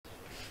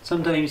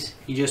Sometimes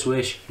you just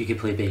wish you could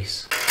play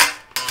bass.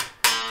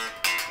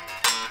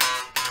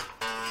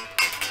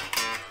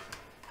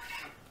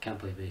 Can't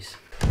play bass.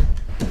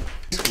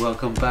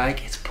 Welcome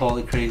back, it's Paul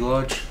at Craig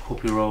Lodge.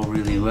 Hope you're all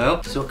really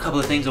well. So a couple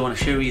of things I want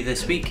to share with you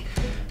this week.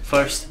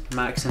 First,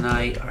 Max and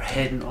I are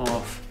heading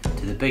off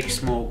to the big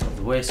smoke of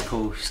the West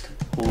Coast,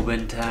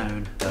 Oban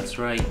Town. That's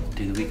right,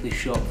 do the weekly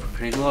shop for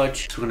Craig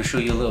Lodge. So we're going to show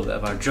you a little bit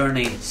of our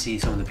journey, see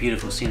some of the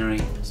beautiful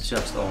scenery. It's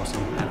just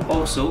awesome. And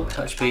also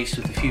touch base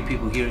with a few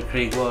people here at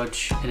Craig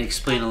Lodge and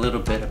explain a little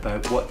bit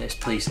about what this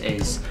place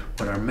is,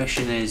 what our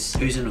mission is,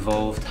 who's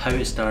involved, how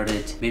it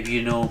started. Maybe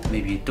you know,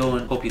 maybe you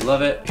don't. Hope you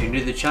love it. If you're new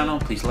to the channel,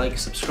 please like,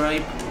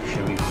 subscribe,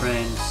 share with your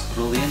friends.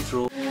 Roll the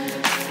intro.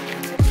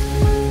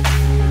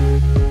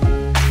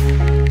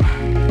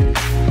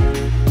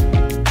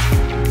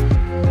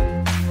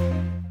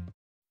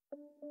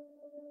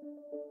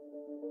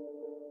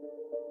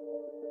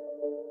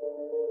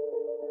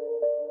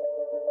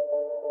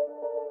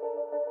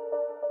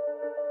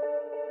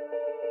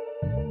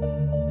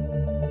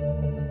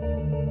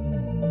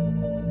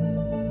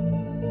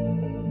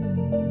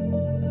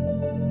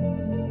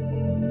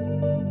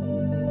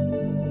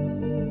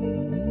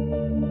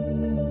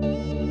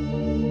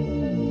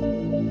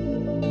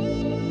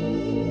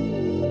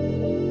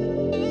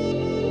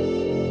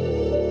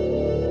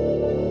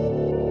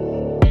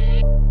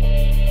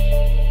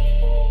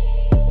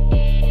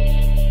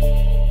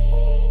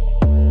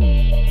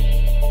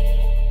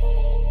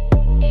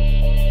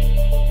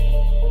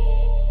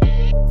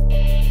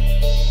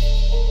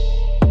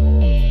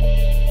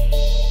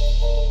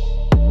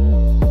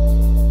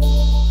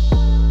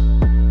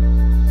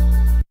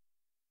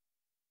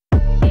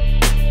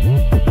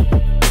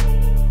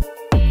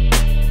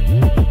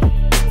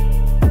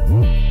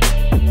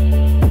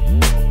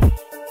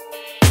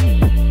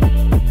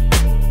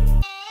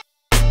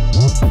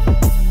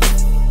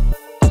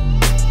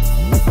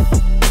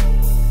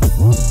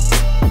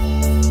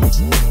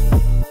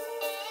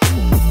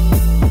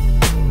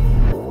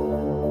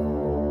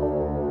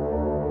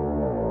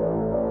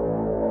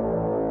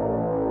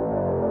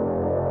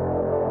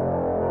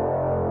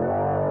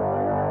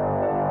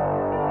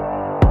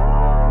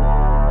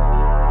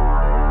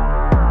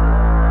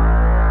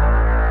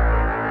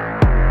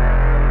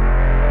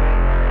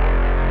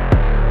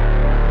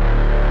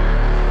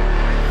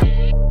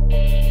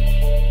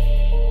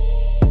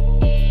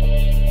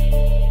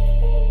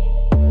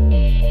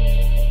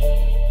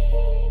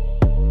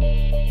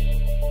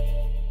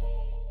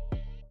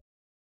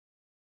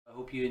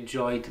 You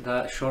enjoyed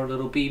that short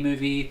little B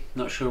movie.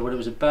 Not sure what it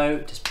was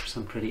about, just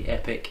some pretty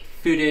epic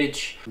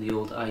footage. The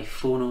old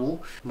iPhone.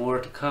 More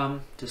to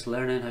come, just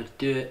learning how to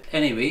do it.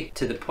 Anyway,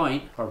 to the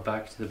point, or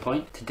back to the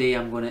point. Today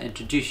I'm going to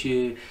introduce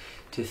you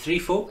to three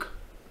folk.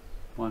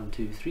 1,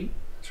 2, 3,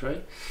 that's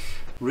right.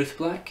 Ruth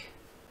Black,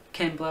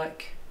 Ken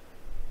Black,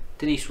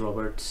 Denise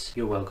Roberts,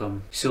 you're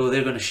welcome. So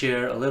they're going to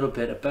share a little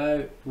bit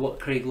about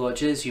what Craig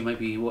Lodge is. You might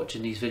be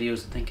watching these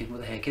videos and thinking,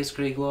 what the heck is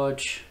Craig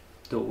Lodge?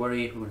 Don't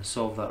worry, we're going to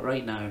solve that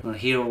right now. We're going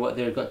to hear what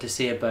they've got to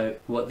say about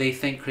what they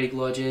think Craig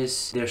Lodge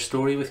is, their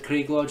story with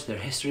Craig Lodge, their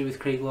history with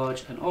Craig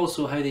Lodge, and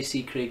also how they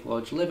see Craig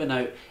Lodge living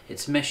out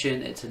its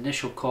mission, its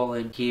initial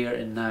calling here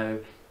and now,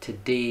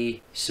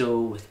 today.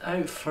 So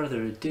without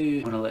further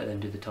ado, I'm going to let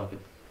them do the talking.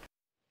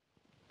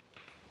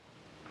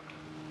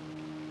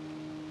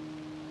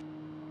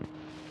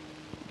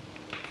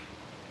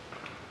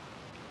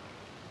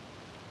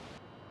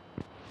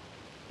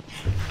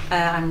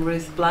 I'm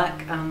Ruth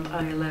Black and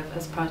I live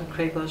as part of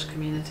Craig Lodge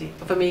community.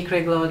 For me,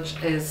 Craig Lodge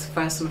is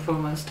first and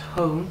foremost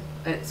home.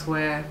 It's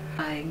where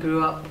I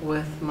grew up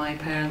with my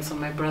parents and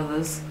my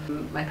brothers.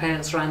 My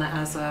parents ran it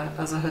as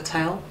a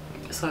hotel,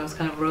 so I was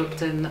kind of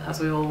roped in, as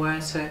we all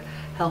were, to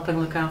helping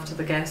look after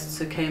the guests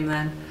who came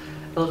then.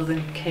 A lot of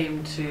them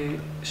came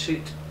to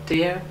shoot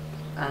deer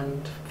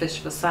and fish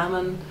for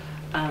salmon,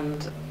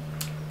 and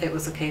it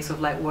was a case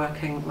of like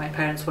my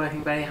parents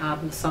working very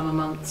hard in the summer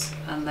months,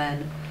 and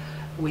then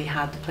we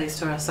had the place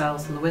to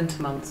ourselves in the winter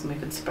months and we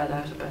could spread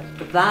out a bit.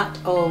 But that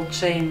all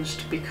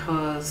changed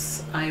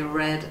because I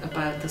read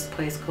about this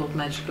place called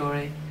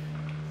Medjugorje.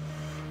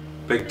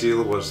 Big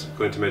deal was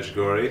going to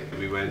Medjugorje.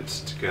 We went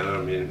together,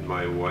 me and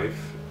my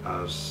wife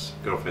as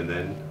girlfriend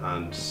then,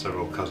 and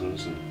several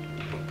cousins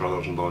and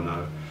brothers-in-law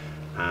now,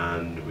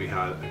 and we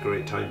had a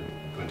great time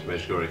going to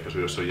Medjugorje because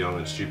we were so young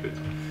and stupid.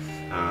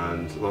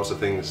 And lots of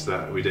things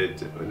that we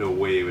did, no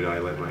way would I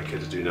let my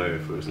kids do now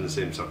if it was in the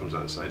same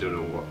circumstance. I don't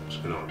know what was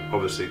going on.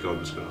 Obviously God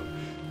was going on.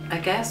 I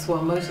guess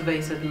what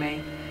motivated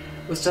me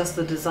was just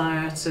the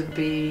desire to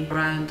be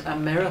around a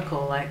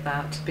miracle like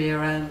that, to be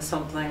around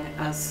something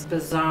as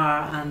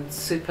bizarre and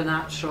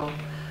supernatural.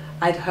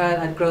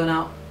 I'd grown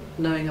up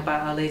knowing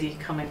about Our Lady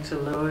coming to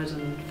Lourdes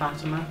and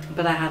Fatima,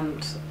 but I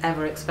hadn't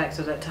ever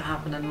expected it to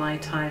happen in my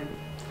time.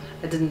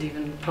 I didn't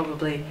even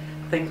probably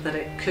think that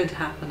it could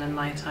happen in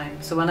my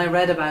time. So when I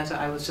read about it,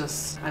 I was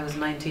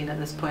 19 at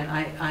this point.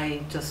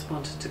 I just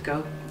wanted to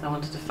go. I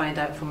wanted to find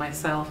out for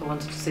myself. I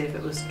wanted to see if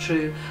it was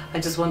true.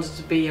 I just wanted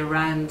to be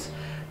around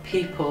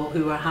people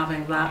who were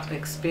having that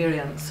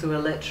experience, who were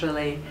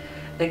literally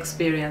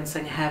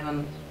experiencing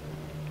heaven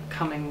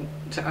coming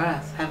to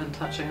earth, heaven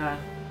touching earth.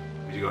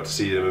 We got to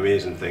see them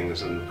amazing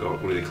things and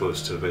got really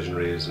close to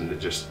visionaries, and it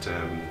just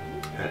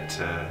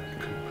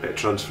it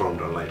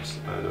transformed our lives,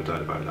 no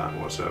doubt about that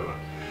whatsoever.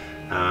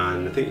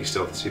 And I think you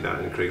still see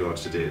that in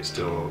Craiglodge today. It's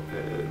still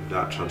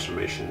that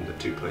transformation that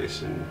took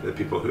place, and the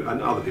people who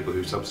and other people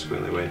who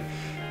subsequently went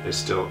is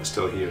still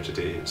here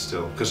today. It's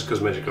still because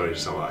Medjugorje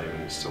is still alive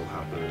and it's still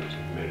happening,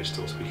 and Mary's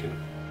still speaking.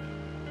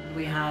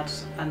 We had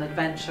an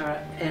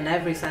adventure in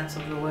every sense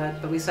of the word,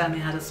 but we certainly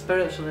had a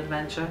spiritual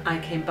adventure. I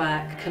came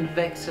back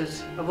convicted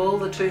of all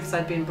the truths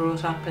I'd been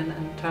brought up in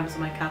terms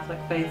of my Catholic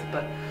faith,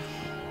 but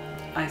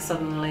I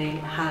suddenly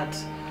had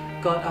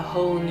got a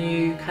whole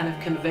new kind of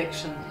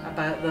conviction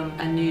about them,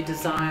 a new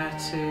desire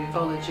to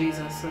follow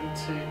Jesus and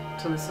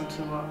to listen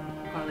to what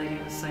Our Lady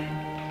was saying.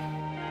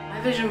 My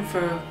vision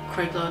for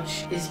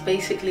Craiglodge is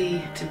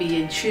basically to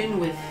be in tune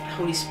with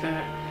Holy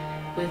Spirit,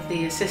 with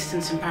the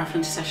assistance and powerful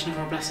intercession of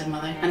our Blessed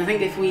Mother. And I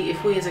think if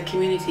we as a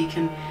community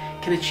can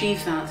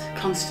achieve that,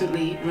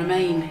 constantly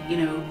remain,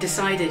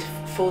 decided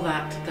for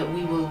that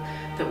we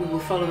will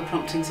follow the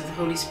promptings of the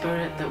Holy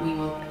Spirit, that we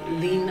will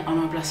lean on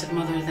our Blessed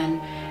Mother,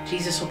 then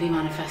Jesus will be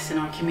manifest in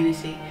our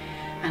community,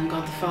 and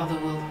God the Father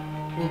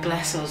will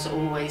bless us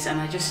always.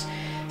 And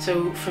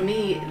so for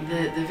me,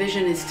 the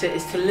vision is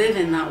to live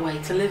in that way,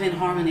 to live in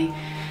harmony.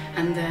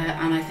 And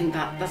I think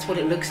that's what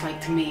it looks like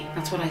to me.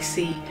 That's what I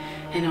see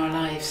in our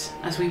lives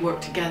as we work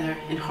together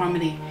in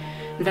harmony.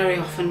 And very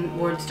often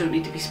words don't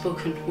need to be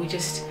spoken. We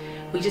just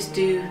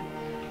do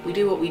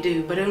what we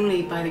do, but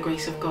only by the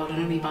grace of God and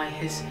only by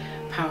His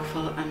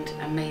powerful and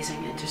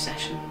amazing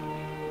intercession.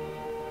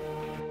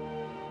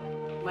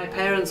 My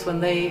parents, when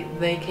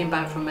they came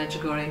back from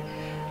Medjugorje,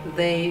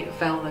 they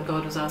felt that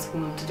God was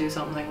asking them to do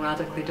something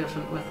radically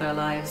different with their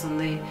lives, and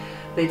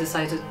they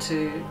decided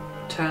to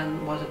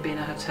turn what had been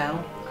a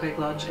hotel,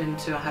 Craiglodge,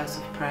 into a house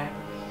of prayer.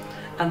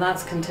 And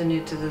that's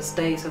continued to this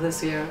day. So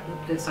this year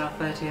is our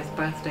 30th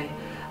birthday,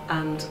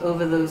 and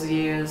over those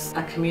years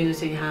a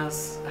community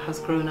has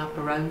grown up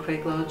around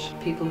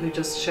Craiglodge. People who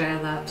just share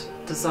that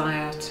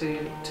desire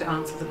to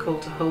answer the call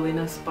to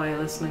holiness by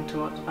listening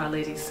to what Our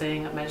Lady's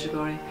saying at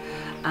Medjugorje.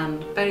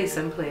 And very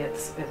simply,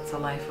 it's a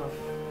life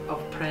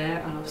of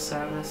prayer and of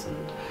service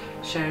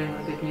and sharing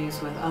the good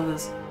news with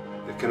others.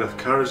 The kind of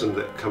charism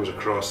that comes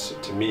across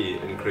to me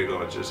in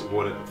Craiglodge is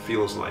what it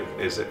feels like.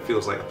 It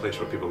feels like a place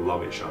where people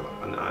love each other,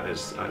 and that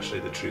is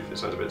actually the truth. It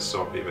sounds a bit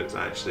soppy, but it's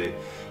actually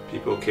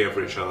people care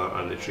for each other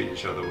and they treat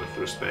each other with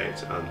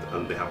respect,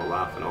 and they have a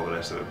laugh and all the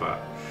rest of it. But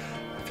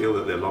I feel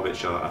that they love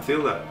each other. I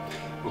feel that,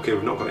 okay,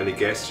 we've not got any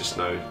guests just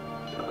now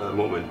at the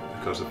moment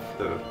because of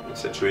the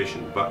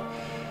situation, but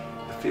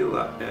I feel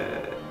that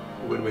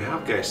when we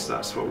have guests,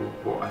 that's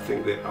what I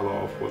think that a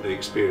lot of what they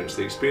experience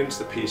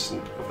the peace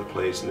of the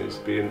place, and they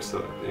experience the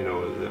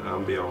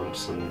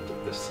ambience and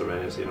the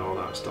serenity and all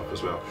that stuff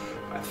as well.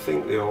 I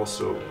think they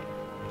also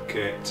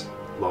get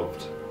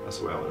loved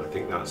as well, and I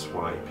think that's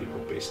why people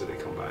basically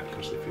come back,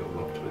 because they feel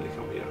loved when they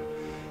come here.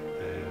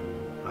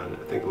 And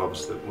I think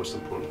love's the most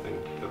important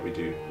thing that we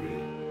do,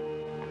 really.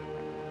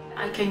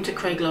 I came to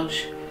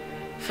Craiglodge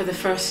for the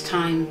first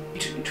time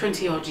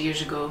 20 odd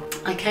years ago.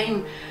 I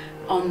came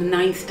on the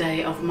 9th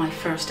day of my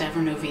first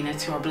ever novena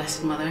to our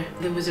Blessed Mother.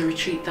 There was a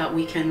retreat that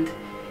weekend.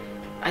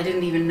 I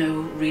didn't even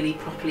know really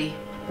properly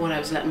what I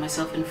was letting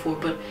myself in for,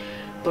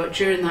 but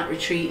during that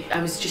retreat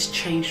I was just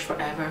changed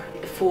forever.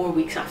 4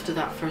 weeks after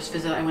that first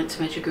visit, I went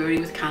to Medjugorje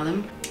with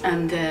Callum,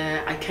 and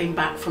I came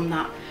back from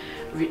that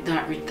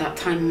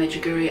time in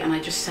Medjugorje, and I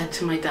just said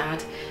to my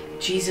dad,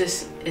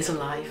 Jesus is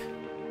alive.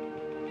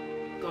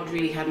 God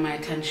really had my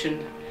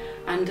attention.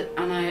 And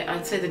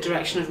I'd say the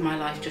direction of my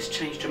life just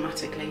changed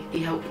dramatically. He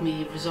helped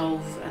me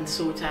resolve and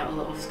sort out a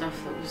lot of stuff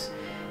that was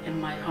in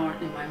my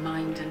heart, in my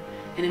mind,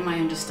 and in my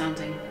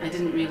understanding. I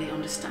didn't really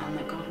understand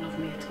that God loved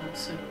me at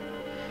all.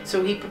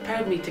 So He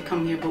prepared me to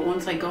come here, but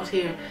once I got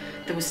here,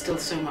 there was still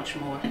so much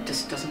more. It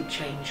just doesn't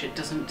change, it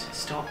doesn't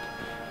stop.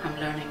 I'm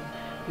learning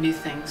new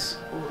things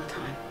all the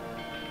time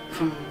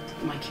from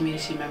my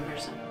community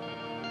members.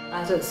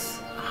 At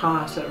its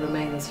heart, it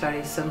remains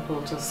very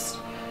simple, just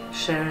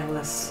sharing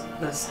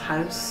this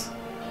house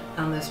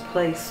and this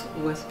place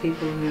with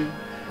people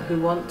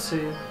who want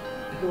to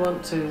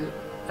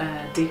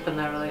deepen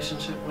their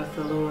relationship with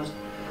the Lord,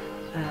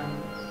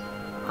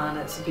 and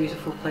it's a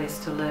beautiful place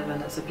to live,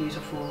 and it's a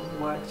beautiful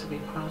work to be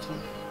part of.